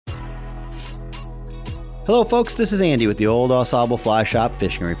Hello folks, this is Andy with the Old AuSable Fly Shop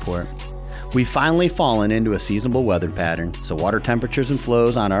Fishing Report. We've finally fallen into a seasonable weather pattern, so water temperatures and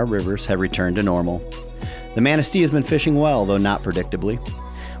flows on our rivers have returned to normal. The Manistee has been fishing well, though not predictably.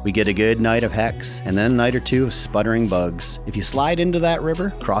 We get a good night of hex, and then a night or two of sputtering bugs. If you slide into that river,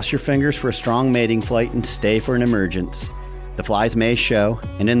 cross your fingers for a strong mating flight and stay for an emergence. The flies may show,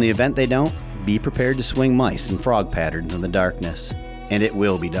 and in the event they don't, be prepared to swing mice and frog patterns in the darkness. And it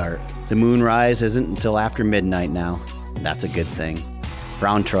will be dark. The moonrise isn't until after midnight now. That's a good thing.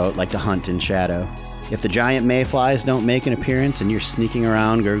 Brown trout like to hunt in shadow. If the giant mayflies don't make an appearance and you're sneaking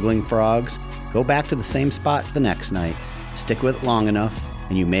around gurgling frogs, go back to the same spot the next night. Stick with it long enough,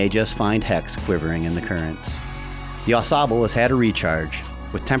 and you may just find hex quivering in the currents. The AuSable has had a recharge.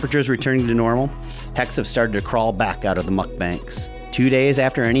 With temperatures returning to normal, hex have started to crawl back out of the muck banks. 2 days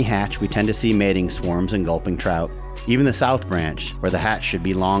after any hatch, we tend to see mating swarms and gulping trout. Even the South Branch, where the hatch should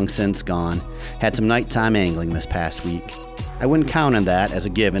be long since gone, had some nighttime angling this past week. I wouldn't count on that as a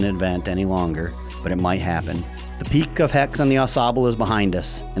given event any longer, but it might happen. The peak of hex on the AuSable is behind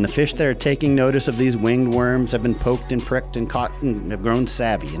us, and the fish that are taking notice of these winged worms have been poked and pricked and caught and have grown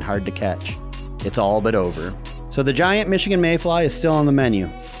savvy and hard to catch. It's all but over. So the giant Michigan mayfly is still on the menu,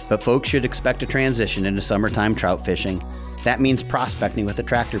 but folks should expect a transition into summertime trout fishing. That means prospecting with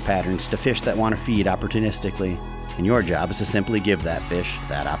attractor patterns to fish that want to feed opportunistically. And your job is to simply give that fish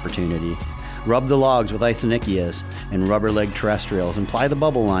that opportunity. Rub the logs with Ithonychias and rubber-legged terrestrials and ply the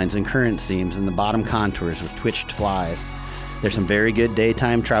bubble lines and current seams in the bottom contours with twitched flies. There's some very good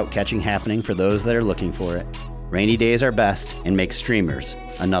daytime trout catching happening for those that are looking for it. Rainy days are best and make streamers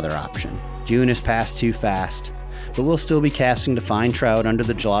another option. June has passed too fast, but we'll still be casting to find trout under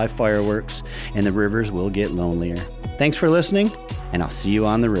the July fireworks, and the rivers will get lonelier. Thanks for listening, and I'll see you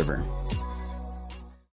on the river.